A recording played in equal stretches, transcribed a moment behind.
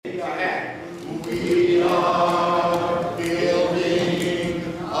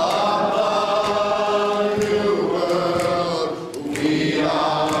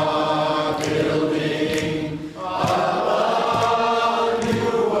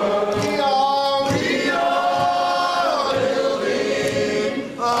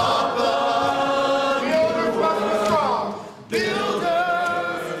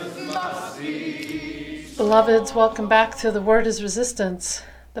Beloveds, welcome back to The Word is Resistance,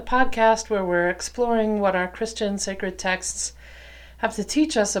 the podcast where we're exploring what our Christian sacred texts have to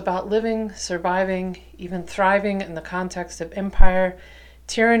teach us about living, surviving, even thriving in the context of empire,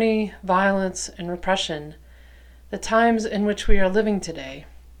 tyranny, violence, and repression, the times in which we are living today.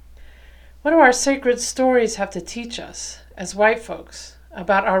 What do our sacred stories have to teach us, as white folks,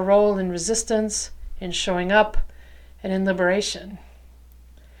 about our role in resistance, in showing up, and in liberation?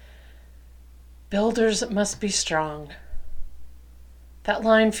 Builders must be strong. That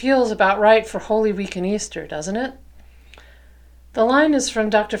line feels about right for Holy Week and Easter, doesn't it? The line is from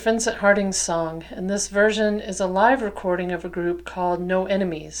Dr. Vincent Harding's song, and this version is a live recording of a group called No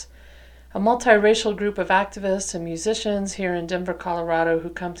Enemies, a multiracial group of activists and musicians here in Denver, Colorado, who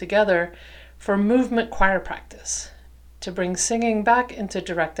come together for movement choir practice to bring singing back into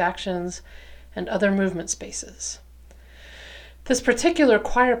direct actions and other movement spaces. This particular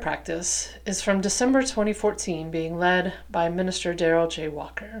choir practice is from December 2014, being led by Minister Darrell J.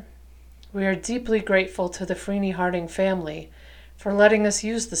 Walker. We are deeply grateful to the Freeney Harding family for letting us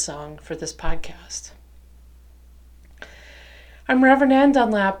use the song for this podcast. I'm Reverend Ann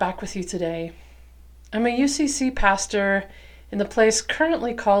Dunlap, back with you today. I'm a UCC pastor in the place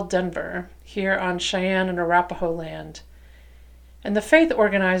currently called Denver, here on Cheyenne and Arapaho land, and the faith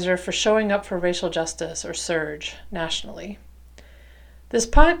organizer for Showing Up for Racial Justice, or SURJ, nationally. This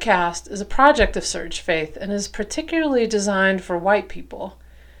podcast is a project of SURJ Faith and is particularly designed for white people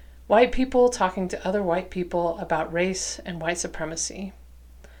talking to other white people about race and white supremacy.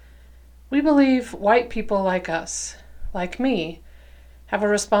 We believe white people like us, like me, have a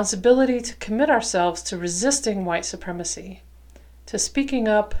responsibility to commit ourselves to resisting white supremacy, to speaking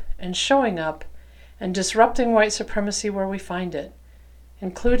up and showing up and disrupting white supremacy where we find it,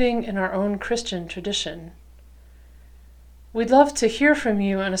 including in our own Christian tradition. We'd love to hear from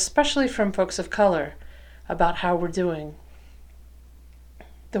you, and especially from folks of color, about how we're doing.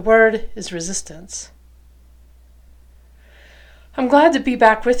 The word is resistance. I'm glad to be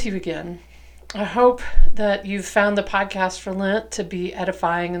back with you again. I hope that you've found the podcast for Lent to be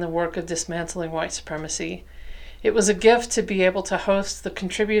edifying in the work of dismantling white supremacy. It was a gift to be able to host the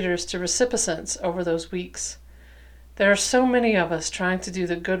contributors to Recipicents over those weeks. There are so many of us trying to do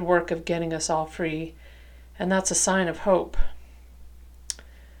the good work of getting us all free, and that's a sign of hope.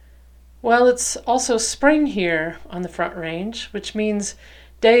 Well, it's also spring here on the Front Range, which means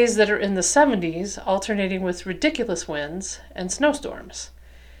days that are in the 70s alternating with ridiculous winds and snowstorms.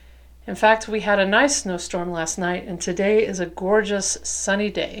 In fact, we had a nice snowstorm last night, and today is a gorgeous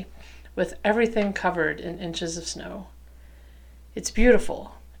sunny day with everything covered in inches of snow. It's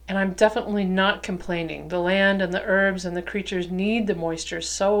beautiful, and I'm definitely not complaining. The land and the herbs and the creatures need the moisture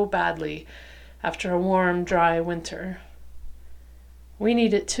so badly after a warm, dry winter. We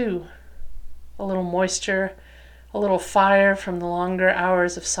need it too. A little moisture, a little fire from the longer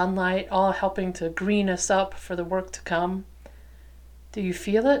hours of sunlight, all helping to green us up for the work to come. Do you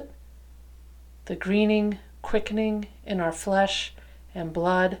feel it? The greening, quickening in our flesh and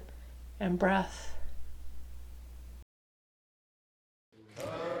blood and breath.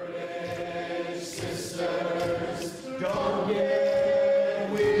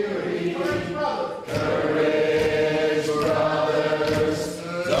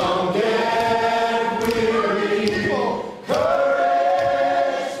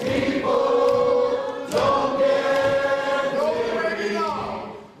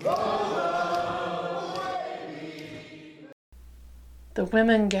 The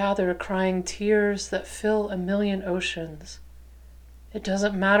women gather crying tears that fill a million oceans. It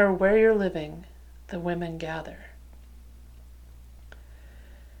doesn't matter where you're living, the women gather.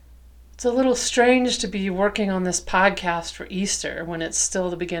 It's a little strange to be working on this podcast for Easter when it's still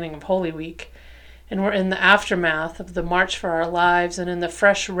the beginning of Holy Week, and we're in the aftermath of the March for Our Lives and in the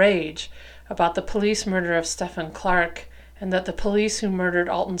fresh rage about the police murder of Stephen Clark and that the police who murdered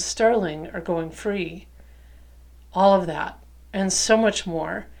Alton Sterling are going free. All of that, and so much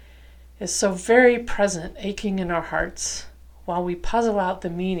more, is so very present, aching in our hearts, while we puzzle out the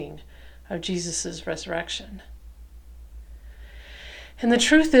meaning of Jesus' resurrection. And the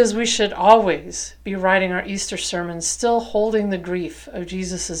truth is, we should always be writing our Easter sermons still holding the grief of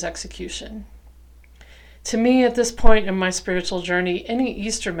Jesus' execution. To me, at this point in my spiritual journey, any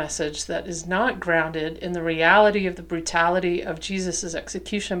Easter message that is not grounded in the reality of the brutality of Jesus'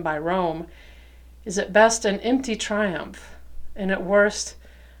 execution by Rome is at best an empty triumph, and at worst,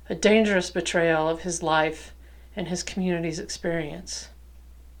 a dangerous betrayal of his life and his community's experience.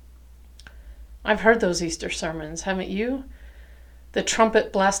 I've heard those Easter sermons, haven't you? The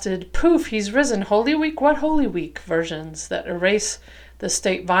trumpet-blasted, poof, he's risen, Holy Week, what Holy Week versions that erase the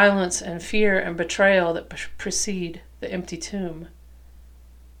state violence and fear and betrayal that precede the empty tomb.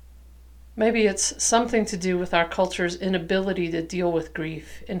 Maybe it's something to do with our culture's inability to deal with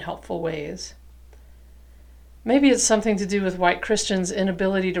grief in helpful ways. Maybe it's something to do with white Christians'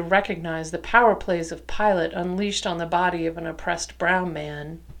 inability to recognize the power plays of Pilate unleashed on the body of an oppressed brown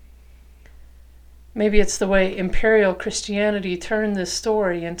man. Maybe it's the way imperial Christianity turned this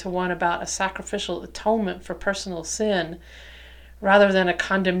story into one about a sacrificial atonement for personal sin, rather than a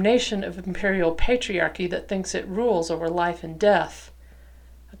condemnation of imperial patriarchy that thinks it rules over life and death,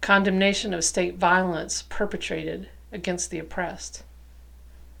 a condemnation of state violence perpetrated against the oppressed.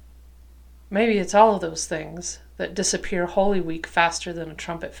 Maybe it's all of those things that disappear Holy Week faster than a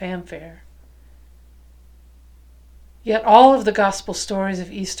trumpet fanfare. Yet all of the gospel stories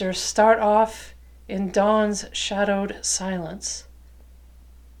of Easter start off in dawn's shadowed silence,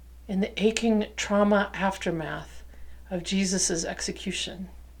 in the aching trauma aftermath of Jesus' execution.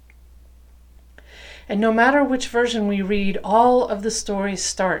 And no matter which version we read, all of the stories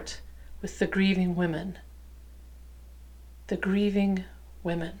start with the grieving women. The grieving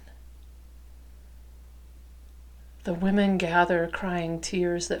women. The women gather, crying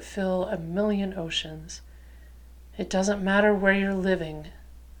tears that fill a million oceans. It doesn't matter where you're living,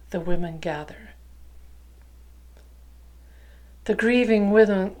 the women gather. The grieving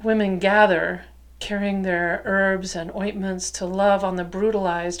women gather, carrying their herbs and ointments to love on the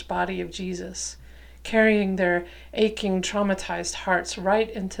brutalized body of Jesus, carrying their aching, traumatized hearts right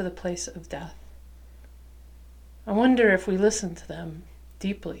into the place of death. I wonder if we listen to them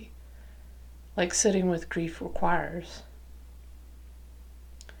deeply, like sitting with grief requires.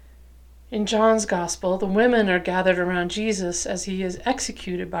 In John's Gospel, the women are gathered around Jesus as he is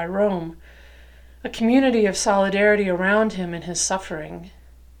executed by Rome, a community of solidarity around him in his suffering.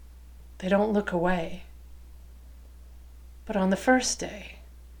 They don't look away. But on the first day,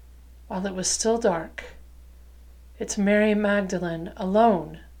 while it was still dark, it's Mary Magdalene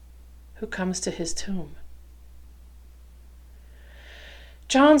alone who comes to his tomb.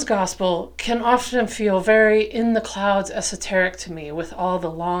 John's Gospel can often feel very in the clouds esoteric to me, with all the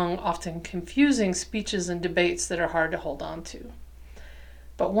long, often confusing speeches and debates that are hard to hold on to.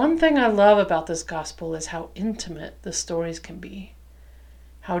 But one thing I love about this Gospel is how intimate the stories can be,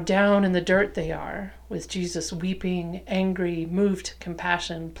 how down in the dirt they are, with Jesus weeping, angry, moved to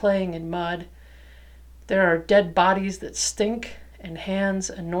compassion, playing in mud. There are dead bodies that stink, and hands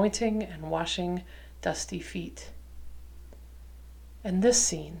anointing and washing dusty feet. And this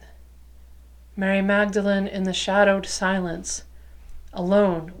scene, Mary Magdalene in the shadowed silence,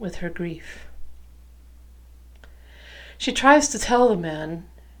 alone with her grief. She tries to tell the men,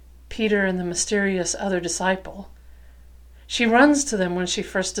 Peter and the mysterious other disciple. She runs to them when she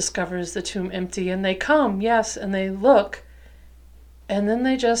first discovers the tomb empty, and they come, yes, and they look, and then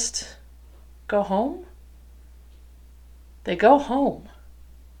they just go home. They go home.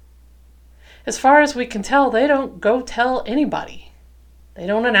 As far as we can tell, they don't go tell anybody. They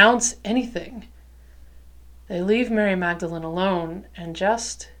don't announce anything. They leave Mary Magdalene alone and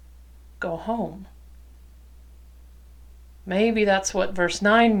just go home. Maybe that's what verse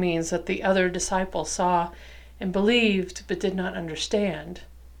 9 means, that the other disciples saw and believed but did not understand,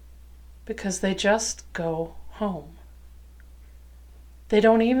 because they just go home. They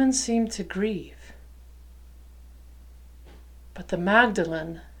don't even seem to grieve. But the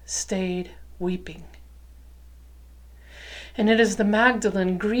Magdalene stayed weeping. And it is the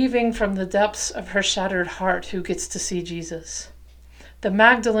Magdalene grieving from the depths of her shattered heart who gets to see Jesus. The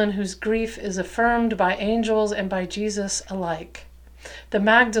Magdalene whose grief is affirmed by angels and by Jesus alike. The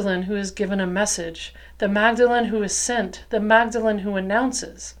Magdalene who is given a message. The Magdalene who is sent. The Magdalene who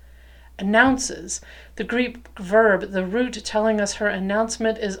announces. Announces. The Greek verb, the root telling us her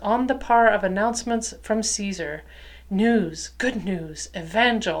announcement is on the par of announcements from Caesar. News, good news,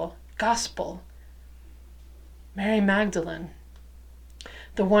 evangel, gospel. Mary Magdalene,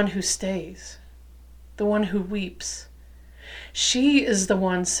 the one who stays, the one who weeps. She is the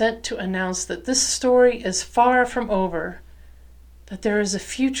one sent to announce that this story is far from over, that there is a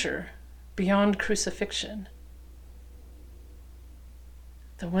future beyond crucifixion.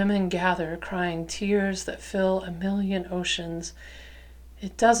 The women gather, crying tears that fill a million oceans.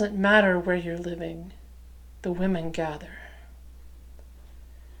 It doesn't matter where you're living, the women gather.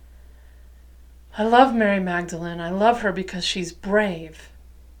 I love Mary Magdalene. I love her because she's brave.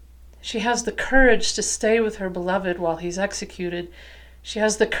 She has the courage to stay with her beloved while he's executed. She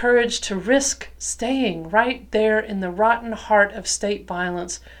has the courage to risk staying right there in the rotten heart of state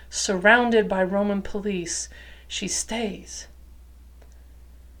violence, surrounded by Roman police. She stays.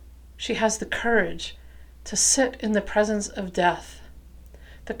 She has the courage to sit in the presence of death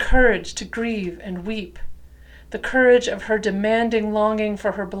the courage to grieve and weep, the courage of her demanding longing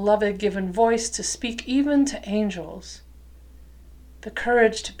for her beloved given voice to speak even to angels, the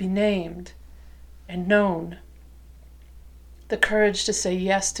courage to be named and known, the courage to say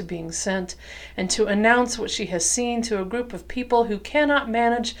yes to being sent and to announce what she has seen to a group of people who cannot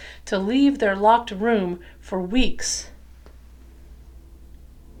manage to leave their locked room for weeks.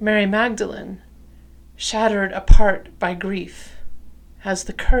 Mary Magdalene, shattered apart by grief, has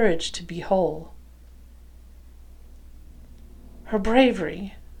the courage to be whole. Her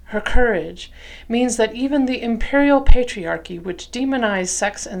bravery, her courage, means that even the imperial patriarchy, which demonized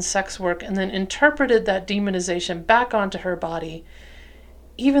sex and sex work and then interpreted that demonization back onto her body,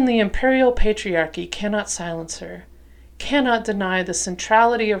 even the imperial patriarchy cannot silence her, cannot deny the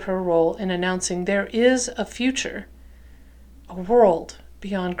centrality of her role in announcing there is a future, a world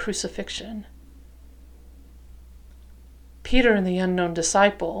beyond crucifixion. Peter and the unknown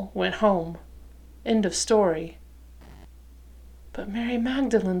disciple went home. End of story. But Mary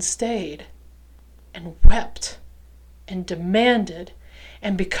Magdalene stayed and wept and demanded,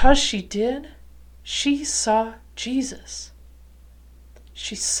 and because she did, she saw Jesus.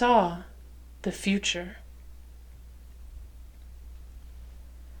 She saw the future.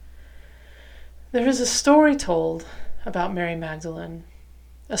 There is a story told about Mary Magdalene,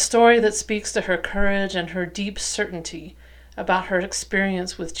 a story that speaks to her courage and her deep certainty about her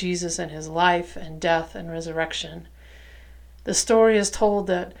experience with Jesus and his life and death and resurrection. The story is told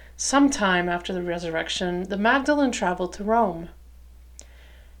that sometime after the resurrection, the Magdalene traveled to Rome.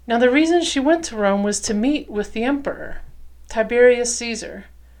 Now, the reason she went to Rome was to meet with the emperor, Tiberius Caesar,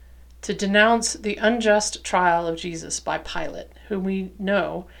 to denounce the unjust trial of Jesus by Pilate, who we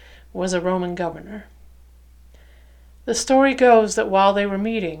know was a Roman governor. The story goes that while they were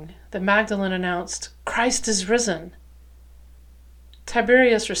meeting, the Magdalene announced, "Christ is risen."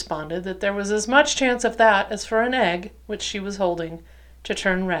 Tiberius responded that there was as much chance of that as for an egg, which she was holding, to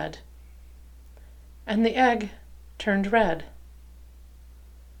turn red. And the egg turned red.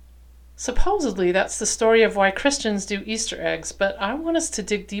 Supposedly, that's the story of why Christians do Easter eggs, but I want us to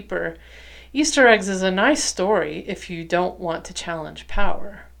dig deeper. Easter eggs is a nice story if you don't want to challenge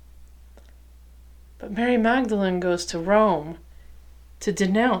power. But Mary Magdalene goes to Rome to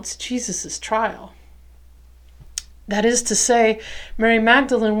denounce Jesus' trial. That is to say, Mary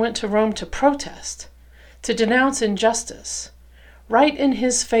Magdalene went to Rome to protest, to denounce injustice. Right in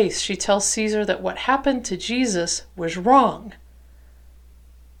his face, she tells Caesar that what happened to Jesus was wrong.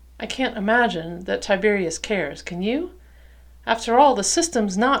 I can't imagine that Tiberius cares, can you? After all, the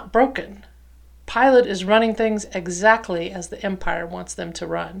system's not broken. Pilate is running things exactly as the empire wants them to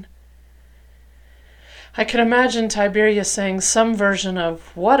run. I can imagine Tiberius saying some version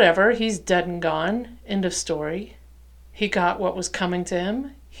of, whatever, he's dead and gone, end of story. He got what was coming to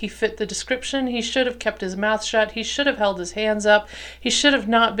him. He fit the description. He should have kept his mouth shut. He should have held his hands up. He should have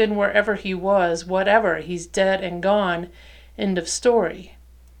not been wherever he was. Whatever. He's dead and gone. End of story.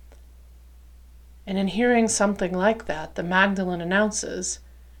 And in hearing something like that, the Magdalene announces,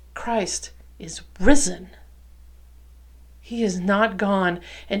 Christ is risen. He is not gone,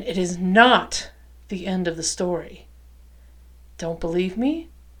 and it is not the end of the story. Don't believe me?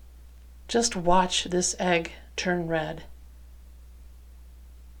 Just watch this egg turn red.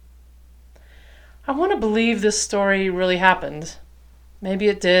 I want to believe this story really happened. Maybe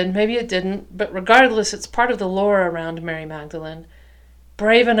it did, maybe it didn't, but regardless, it's part of the lore around Mary Magdalene.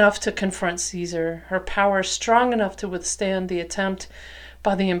 Brave enough to confront Caesar, her power strong enough to withstand the attempt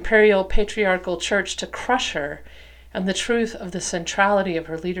by the imperial patriarchal church to crush her, and the truth of the centrality of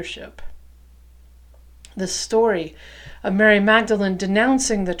her leadership. The story of Mary Magdalene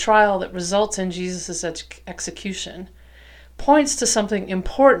denouncing the trial that results in Jesus' execution points to something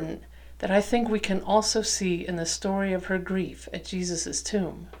important that I think we can also see in the story of her grief at Jesus'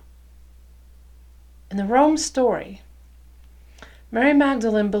 tomb. In the Rome story, Mary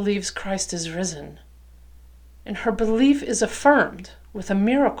Magdalene believes Christ is risen, and her belief is affirmed with a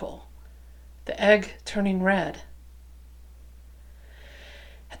miracle, the egg turning red.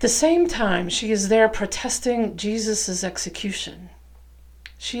 At the same time, she is there protesting Jesus' execution.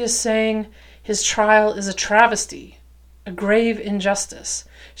 She is saying his trial is a travesty, a grave injustice.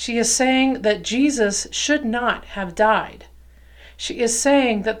 She is saying that Jesus should not have died. She is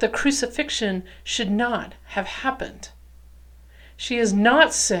saying that the crucifixion should not have happened. She is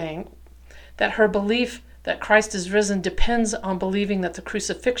not saying that her belief that Christ is risen depends on believing that the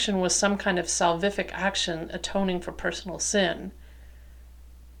crucifixion was some kind of salvific action atoning for personal sin.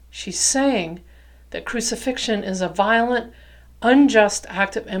 She's saying that crucifixion is a violent, unjust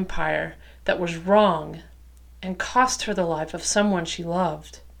act of empire that was wrong and cost her the life of someone she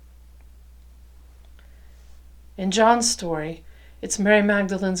loved. In John's story, it's Mary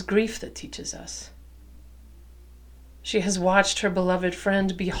Magdalene's grief that teaches us. She has watched her beloved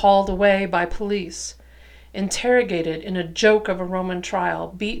friend be hauled away by police, interrogated in a joke of a Roman trial,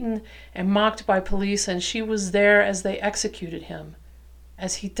 beaten and mocked by police, and she was there as they executed him,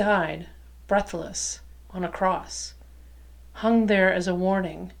 as he died, breathless, on a cross, hung there as a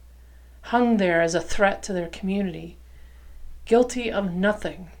warning, hung there as a threat to their community, guilty of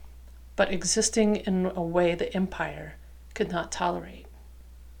nothing but existing in a way the empire could not tolerate.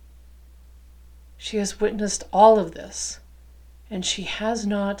 She has witnessed all of this, and she has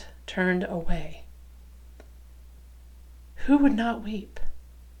not turned away. Who would not weep?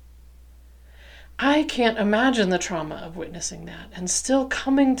 I can't imagine the trauma of witnessing that and still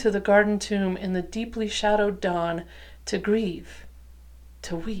coming to the garden tomb in the deeply shadowed dawn to grieve,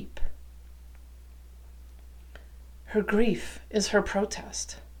 to weep. Her grief is her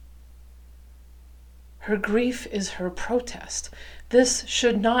protest. Her grief is her protest. This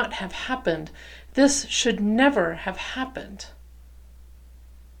should not have happened. This should never have happened.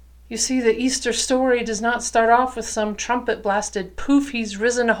 You see, the Easter story does not start off with some trumpet-blasted poof, he's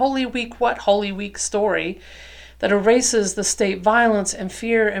risen, Holy Week, what Holy Week story that erases the state violence and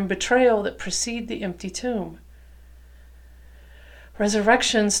fear and betrayal that precede the empty tomb.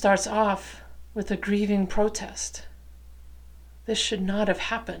 Resurrection starts off with a grieving protest. This should not have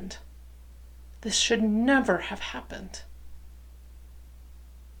happened. This should never have happened.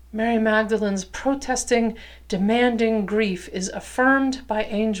 Mary Magdalene's protesting, demanding grief is affirmed by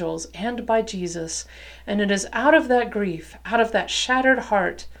angels and by Jesus, and it is out of that grief, out of that shattered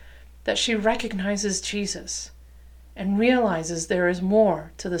heart, that she recognizes Jesus and realizes there is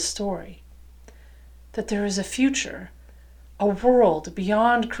more to the story, that there is a future, a world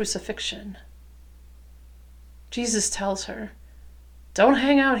beyond crucifixion. Jesus tells her, "Don't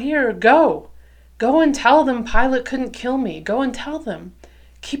hang out here, go! Go and tell them Pilate couldn't kill me. Go and tell them.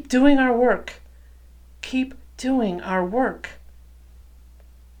 Keep doing our work. Keep doing our work."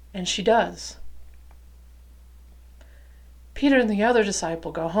 And she does. Peter and the other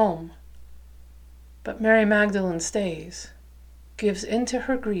disciple go home, but Mary Magdalene stays, gives into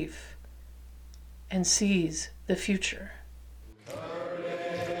her grief, and sees the future.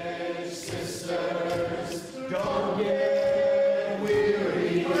 Courage, sisters, don't get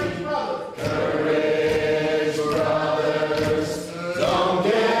weary. Courage, brothers, don't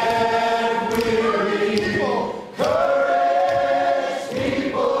get weary. Courage,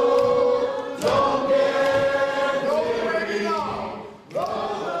 people, don't get weary.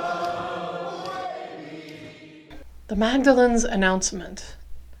 The Magdalene's announcement,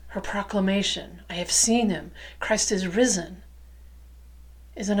 her proclamation, "I have seen him, Christ is risen,"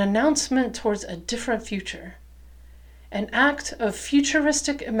 is an announcement towards a different future, an act of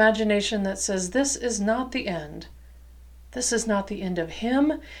futuristic imagination that says this is not the end. This is not the end of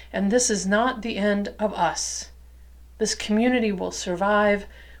him, and this is not the end of us. This community will survive,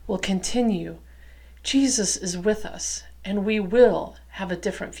 will continue. Jesus is with us, and we will have a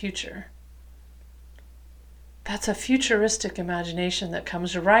different future. That's a futuristic imagination that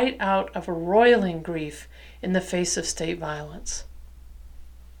comes right out of a roiling grief in the face of state violence.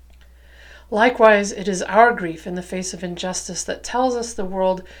 Likewise, it is our grief in the face of injustice that tells us the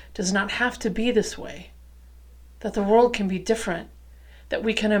world does not have to be this way, that the world can be different, that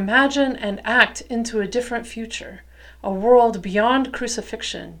we can imagine and act into a different future, a world beyond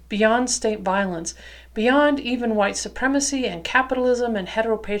crucifixion, beyond state violence, beyond even white supremacy and capitalism and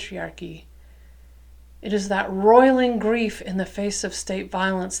heteropatriarchy. It is that roiling grief in the face of state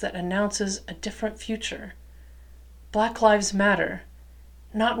violence that announces a different future. Black Lives Matter,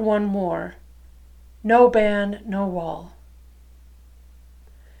 not one more. No ban, no wall.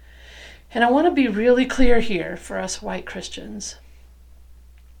 And I want to be really clear here for us white Christians,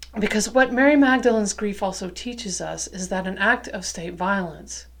 because what Mary Magdalene's grief also teaches us is that an act of state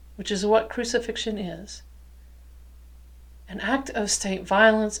violence, which is what crucifixion is, an act of state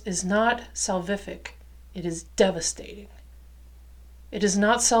violence is not salvific. It is devastating. It is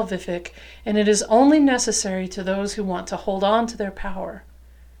not salvific, and it is only necessary to those who want to hold on to their power.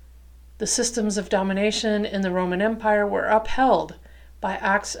 The systems of domination in the Roman Empire were upheld by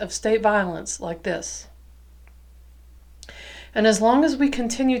acts of state violence like this. And as long as we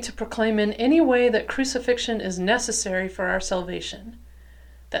continue to proclaim in any way that crucifixion is necessary for our salvation,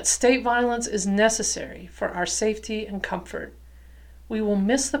 that state violence is necessary for our safety and comfort, we will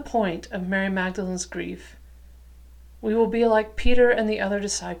miss the point of Mary Magdalene's grief. We will be like Peter and the other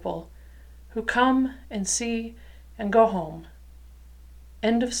disciple, who come and see and go home.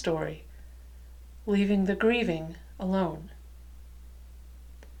 End of story. leaving the grieving alone.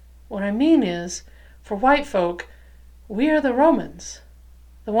 What I mean is, for white folk, we are the Romans,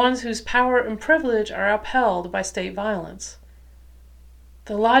 the ones whose power and privilege are upheld by state violence.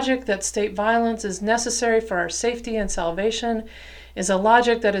 The logic that state violence is necessary for our safety and salvation is a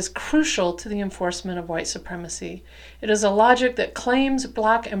logic that is crucial to the enforcement of white supremacy. It is a logic that claims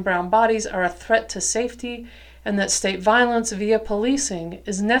black and brown bodies are a threat to safety and that state violence via policing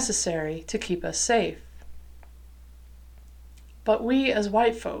is necessary to keep us safe. But we as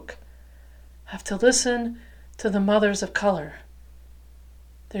white folk have to listen to the mothers of color,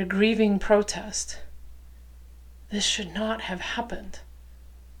 their grieving protest. This should not have happened.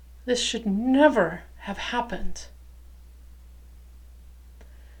 This should never have happened.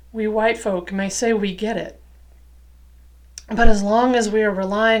 We white folk may say we get it, but as long as we are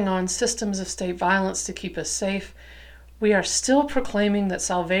relying on systems of state violence to keep us safe, we are still proclaiming that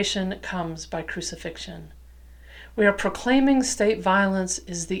salvation comes by crucifixion. We are proclaiming state violence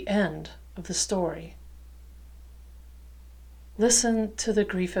is the end of the story. Listen to the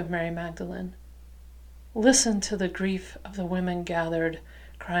grief of Mary Magdalene. Listen to the grief of the women gathered,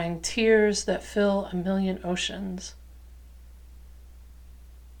 crying tears that fill 1,000,000 oceans.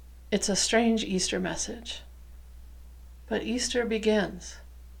 It's a strange Easter message, but Easter begins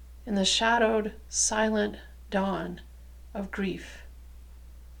in the shadowed, silent dawn of grief.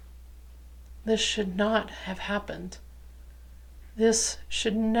 This should not have happened. This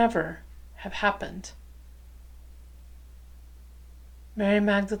should never have happened. Mary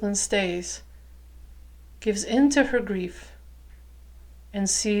Magdalene stays, gives in to her grief, and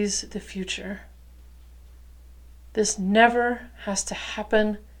sees the future. This never has to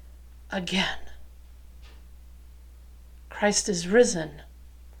happen again. Christ is risen.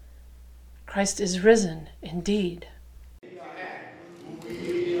 Christ is risen indeed. We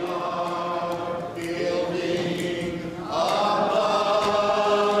are building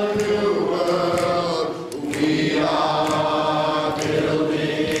a new world. We are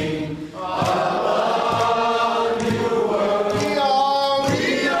building a new world.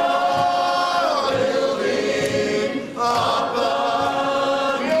 We are building up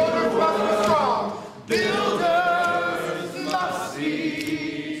a new world. Builders must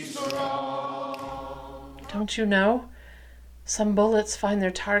be strong. Don't you know? Some bullets find their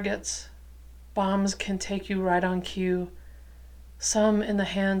targets. Bombs can take you right on cue. Some in the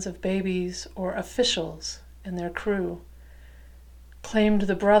hands of babies or officials and their crew. Claimed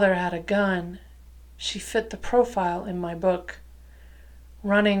the brother had a gun. She fit the profile in my book.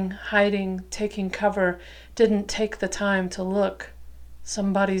 Running, hiding, taking cover, didn't take the time to look.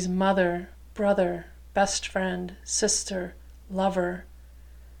 Somebody's mother, brother, best friend, sister, lover.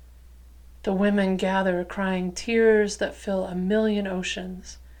 The women gather, crying tears that fill 1,000,000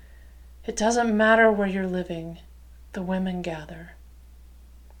 oceans. It doesn't matter where you're living, the women gather.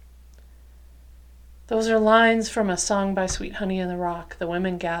 Those are lines from a song by Sweet Honey in the Rock, The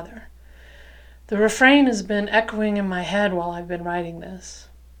Women Gather. The refrain has been echoing in my head while I've been writing this.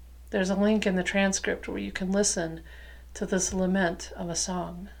 There's a link in the transcript where you can listen to this lament of a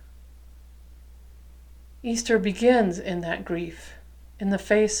song. Easter begins in that grief, in the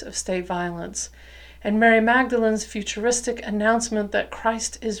face of state violence, and Mary Magdalene's futuristic announcement that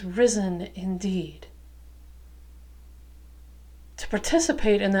Christ is risen indeed. To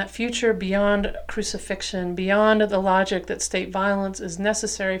participate in that future beyond crucifixion, beyond the logic that state violence is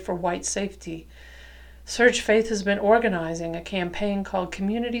necessary for white safety, Surge Faith has been organizing a campaign called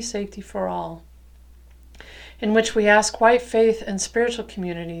Community Safety for All, in which we ask white faith and spiritual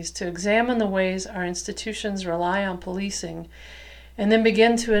communities to examine the ways our institutions rely on policing and then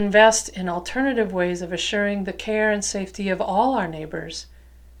begin to invest in alternative ways of assuring the care and safety of all our neighbors,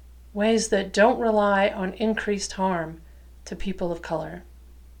 ways that don't rely on increased harm to people of color.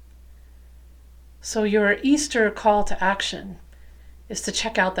 So your Easter call to action is to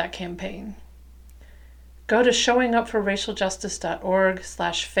check out that campaign. Go to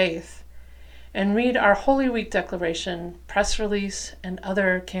showingupforracialjustice.org/faith and read our Holy Week Declaration, press release, and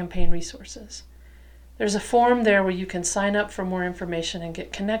other campaign resources. There's a form there where you can sign up for more information and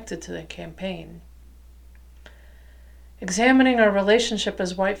get connected to the campaign. Examining our relationship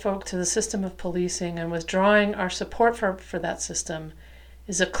as white folk to the system of policing and withdrawing our support for that system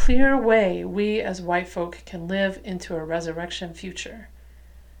is a clear way we as white folk can live into a resurrection future.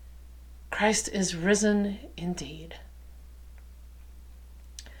 Christ is risen indeed.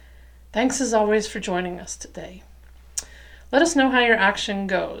 Thanks as always for joining us today. Let us know how your action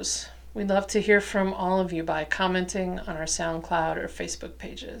goes. We'd love to hear from all of you by commenting on our SoundCloud or Facebook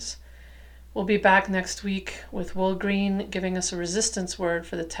pages. We'll be back next week with Will Green giving us a resistance word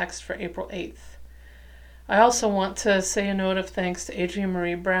for the text for April 8th. I also want to say a note of thanks to Adrienne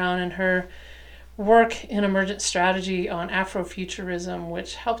Marie Brown and her work in emergent strategy on Afrofuturism,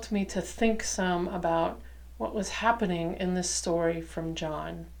 which helped me to think some about what was happening in this story from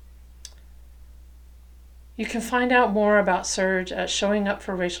John. You can find out more about Surge at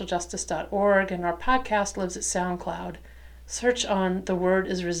showingupforracialjustice.org, and our podcast lives at SoundCloud. Search on The Word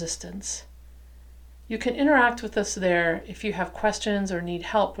is Resistance. You can interact with us there if you have questions or need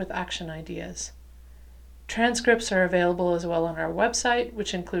help with action ideas. Transcripts are available as well on our website,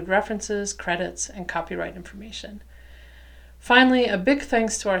 which include references, credits, and copyright information. Finally, a big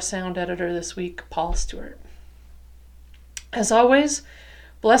thanks to our sound editor this week, Paul Stewart. As always,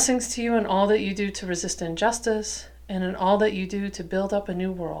 blessings to you in all that you do to resist injustice and in all that you do to build up a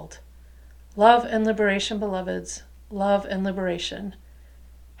new world. Love and liberation, beloveds. Love and liberation.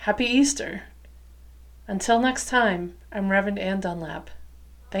 Happy Easter. Until next time, I'm Reverend Ann Dunlap.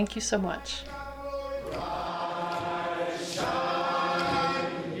 Thank you so much.